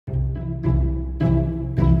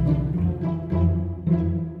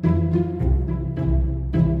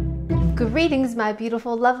Greetings, my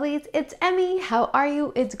beautiful lovelies. It's Emmy. How are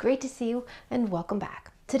you? It's great to see you and welcome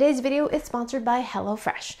back. Today's video is sponsored by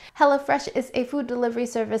HelloFresh. HelloFresh is a food delivery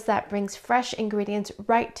service that brings fresh ingredients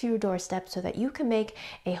right to your doorstep so that you can make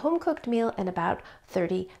a home-cooked meal in about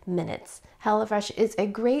 30 minutes. HelloFresh is a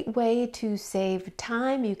great way to save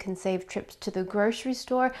time. You can save trips to the grocery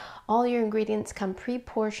store. All your ingredients come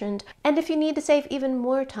pre-portioned. And if you need to save even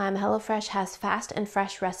more time, HelloFresh has fast and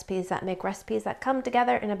fresh recipes that make recipes that come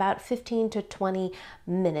together in about 15 to 20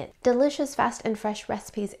 minutes. Delicious fast and fresh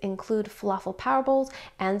recipes include falafel power bowls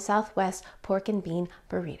and Southwest pork and bean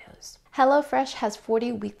burritos. HelloFresh has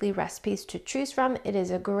 40 weekly recipes to choose from. It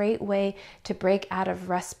is a great way to break out of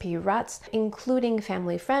recipe ruts, including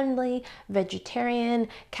family-friendly, vegetarian,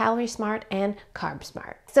 calorie-smart, and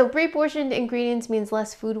carb-smart. So pre-portioned ingredients means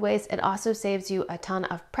less food waste. It also saves you a ton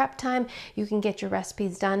of prep time. You can get your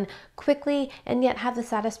recipes done quickly and yet have the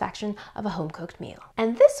satisfaction of a home-cooked meal.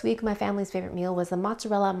 And this week, my family's favorite meal was the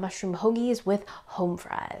mozzarella mushroom hoagies with home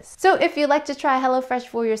fries. So if you'd like to try HelloFresh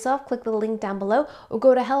for yourself, click the link down below or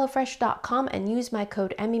go to HelloFresh.com and use my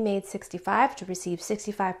code emmymade65 to receive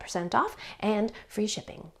 65% off and free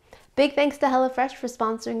shipping. Big thanks to HelloFresh for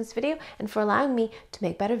sponsoring this video and for allowing me to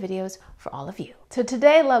make better videos for all of you. So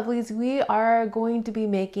today, lovelies, we are going to be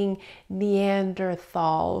making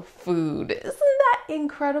Neanderthal food. Isn't that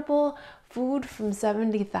incredible? Food from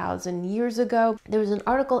 70,000 years ago. There was an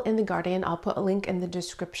article in The Guardian, I'll put a link in the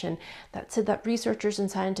description, that said that researchers and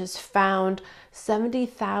scientists found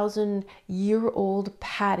 70,000-year-old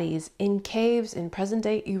patties in caves in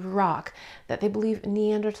present-day Iraq that they believe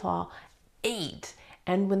Neanderthal ate.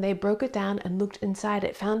 And when they broke it down and looked inside,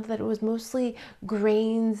 it found that it was mostly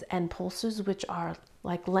grains and pulses, which are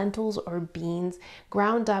like lentils or beans,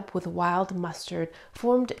 ground up with wild mustard,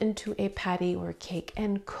 formed into a patty or cake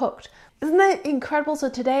and cooked. Isn't that incredible? So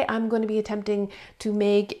today I'm going to be attempting to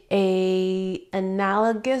make an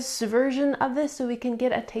analogous version of this so we can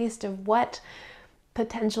get a taste of what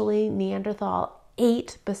potentially Neanderthal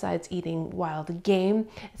ate besides eating wild game.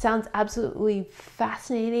 It sounds absolutely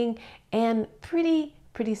fascinating and pretty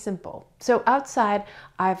simple. So outside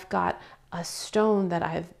I've got a stone that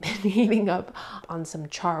I've been heating up on some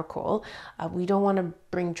charcoal. We don't want to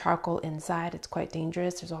bring charcoal inside. It's quite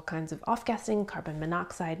dangerous. There's all kinds of off-gassing, carbon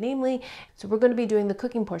monoxide namely. So we're going to be doing the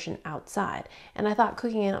cooking portion outside. And I thought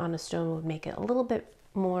cooking it on a stone would make it a little bit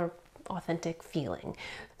more authentic feeling.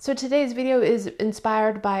 So today's video is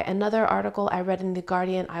inspired by another article I read in The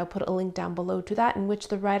Guardian. I'll put a link down below to that, in which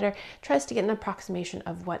the writer tries to get an approximation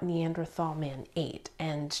of what Neanderthal man ate.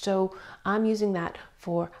 And so I'm using that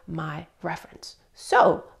for my reference.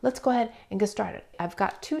 So let's go ahead and get started. I've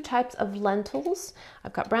got two types of lentils.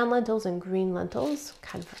 I've got brown lentils and green lentils,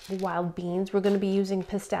 kind of wild beans. We're going to be using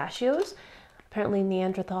pistachios. Apparently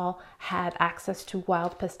Neanderthal had access to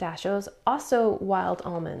wild pistachios, also wild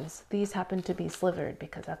almonds. These happen to be slivered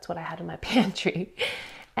because that's what I had in my pantry.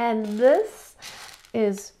 And this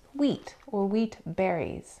is wheat or wheat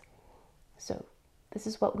berries. So this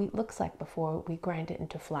is what wheat looks like before we grind it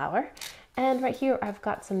into flour. And right here I've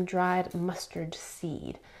got some dried mustard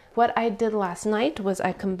seed. What I did last night was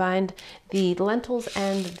I combined the lentils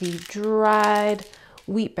and the dried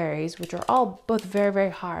wheat berries, which are all both very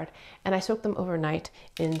hard, and I soaked them overnight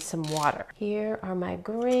in some water. Here are my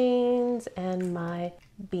grains and my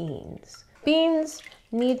beans. Beans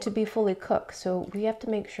need to be fully cooked, so we have to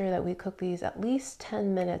make sure that we cook these at least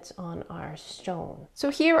 10 minutes on our stone. So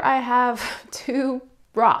here I have two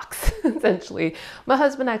rocks, essentially. My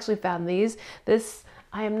husband actually found these. This,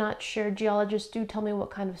 I am not sure, geologists do tell me what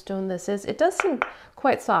kind of stone this is. It does seem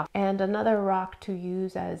quite soft. And another rock to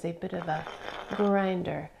use as a bit of a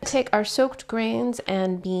grinder. Take our soaked grains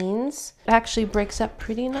and beans. It actually breaks up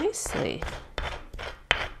pretty nicely.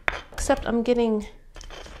 Except I'm getting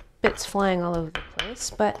bits flying all over the place,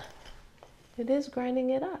 but it is grinding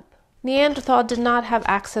it up. Neanderthal did not have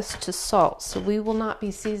access to salt, so we will not be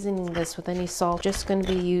seasoning this with any salt. Just going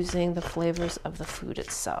to be using the flavors of the food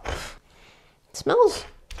itself. It smells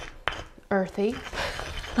earthy.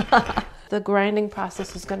 The grinding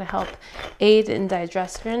process is going to help aid in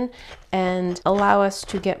digestion and allow us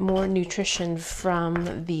to get more nutrition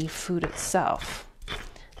from the food itself.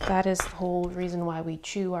 That is the whole reason why we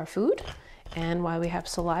chew our food and why we have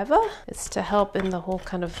saliva. It's to help in the whole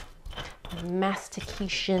kind of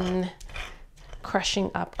mastication,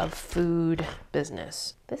 crushing up of food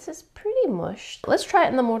business. This is pretty mushed. Let's try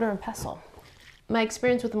it in the mortar and pestle. My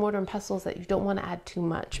experience with the mortar and pestle is that you don't want to add too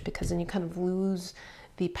much because then you kind of lose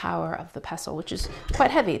the power of the pestle, which is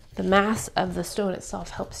quite heavy. The mass of the stone itself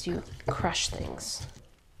helps you crush things.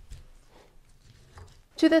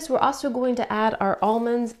 To this, we're also going to add our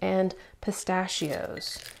almonds and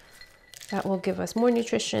pistachios. That will give us more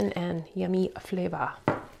nutrition and yummy flavor.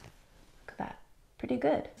 Look at that, pretty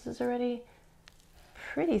good. This is already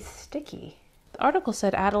pretty sticky. The article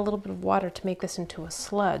said add a little bit of water to make this into a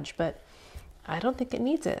sludge, but I don't think it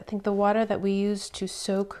needs it. I think the water that we use to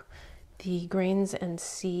soak the grains and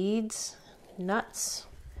seeds, nuts,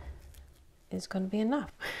 is going to be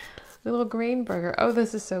enough. The little grain burger. Oh,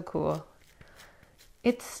 this is so cool.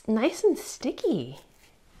 It's nice and sticky.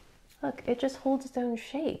 Look, it just holds its own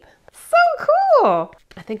shape. So cool!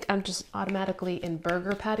 I think I'm just automatically in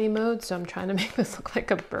burger patty mode, so I'm trying to make this look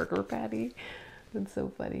like a burger patty. That's so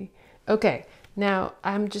funny. Okay, now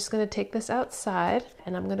I'm just gonna take this outside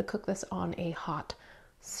and I'm gonna cook this on a hot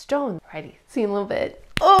stone. Alrighty, see you in a little bit.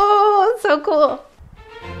 Oh, it's so cool!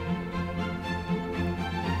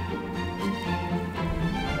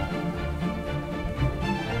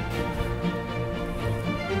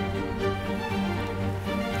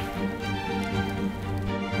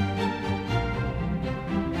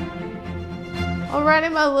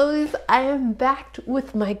 Alrighty, my lilies, I am back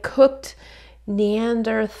with my cooked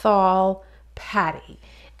Neanderthal patty.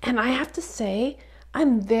 And I have to say,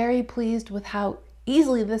 I'm very pleased with how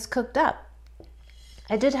easily this cooked up.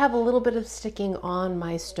 I did have a little bit of sticking on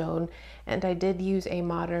my stone, and I did use a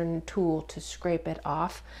modern tool to scrape it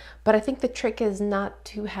off. But I think the trick is not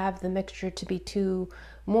to have the mixture to be too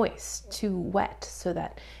moist, too wet, so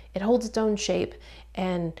that it holds its own shape,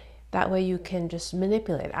 and that way you can just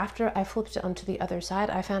manipulate. After I flipped it onto the other side,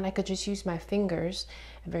 I found I could just use my fingers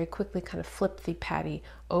and very quickly kind of flip the patty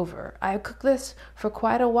over. I cooked this for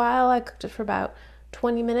quite a while. I cooked it for about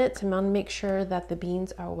 20 minutes. I'm gonna make sure that the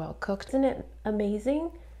beans are well cooked. Isn't it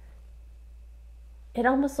amazing? It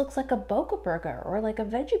almost looks like a boca burger or like a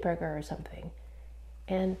veggie burger or something.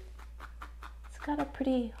 And it's got a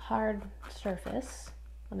pretty hard surface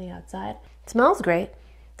on the outside. It smells great.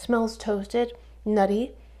 It smells toasted,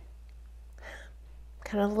 nutty,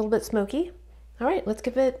 kind of a little bit smoky. All right, let's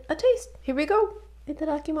give it a taste. Here we go.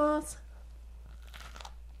 Itadakimasu.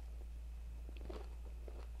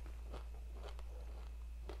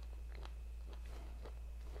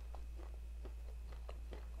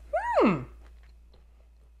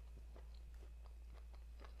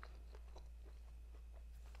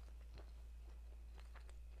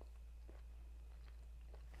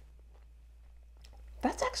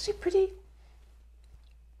 That's actually pretty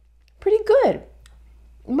good.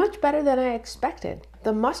 Much better than I expected.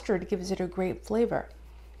 The mustard gives it a great flavor.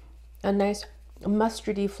 A nice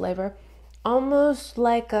mustardy flavor. Almost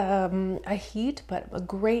like a heat, but a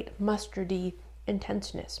great mustardy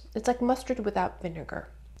intenseness. It's like mustard without vinegar.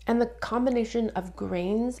 And the combination of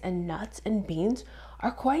grains and nuts and beans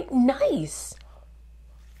are quite nice.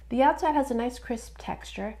 The outside has a nice crisp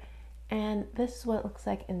texture, and this is what it looks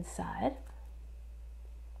like inside.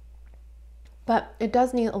 But it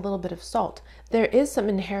does need a little bit of salt. There is some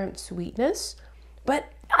inherent sweetness, but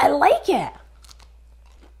I like it.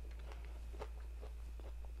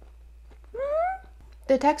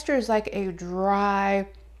 The texture is like a dry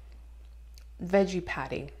veggie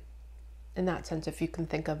patty in that sense, if you can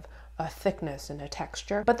think of a thickness and a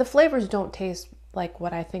texture. But the flavors don't taste like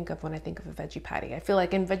what I think of when I think of a veggie patty. I feel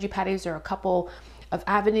like in veggie patties there are a couple of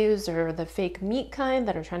avenues, or the fake meat kind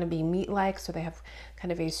that are trying to be meat-like, so they have kind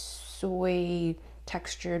of a soy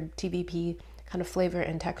textured TVP kind of flavor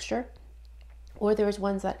and texture. Or there's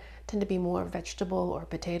ones that tend to be more vegetable or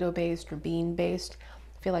potato based or bean based.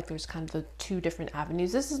 I feel like there's kind of the two different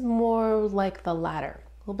avenues. This is more like the latter,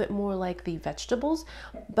 a little bit more like the vegetables,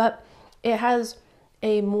 but it has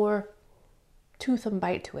a more tooth and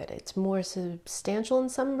bite to it. It's more substantial in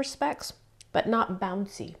some respects, but not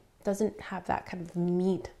bouncy. It doesn't have that kind of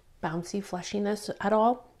meat bouncy fleshiness at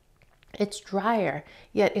all. It's drier,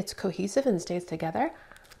 yet it's cohesive and stays together.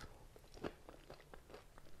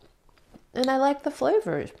 And I like the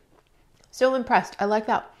flavors. So impressed. I like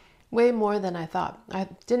that way more than I thought. I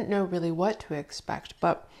didn't know really what to expect,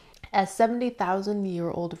 but a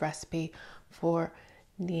 70,000-year-old recipe for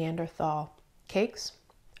Neanderthal cakes,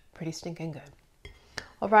 pretty stinking good.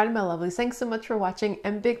 Alright, my lovelies, thanks so much for watching,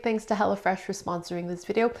 and big thanks to HelloFresh for sponsoring this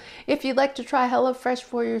video. If you'd like to try HelloFresh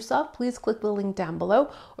for yourself, please click the link down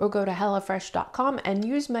below or go to hellofresh.com and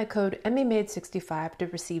use my code emmymade65 to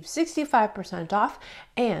receive 65% off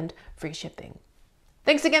and free shipping.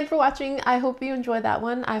 Thanks again for watching. I hope you enjoyed that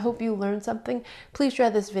one. I hope you learned something. Please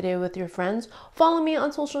share this video with your friends. Follow me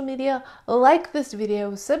on social media, like this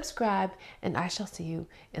video, subscribe, and I shall see you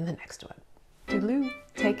in the next one. Toodaloo.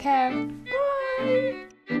 Take care. Bye.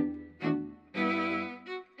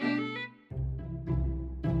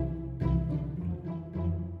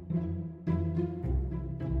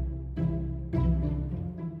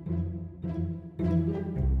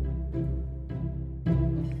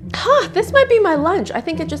 This might be my lunch. I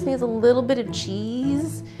think it just needs a little bit of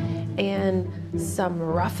cheese and some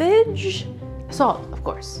roughage. Salt, of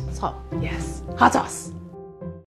course. Salt, yes. Hot sauce.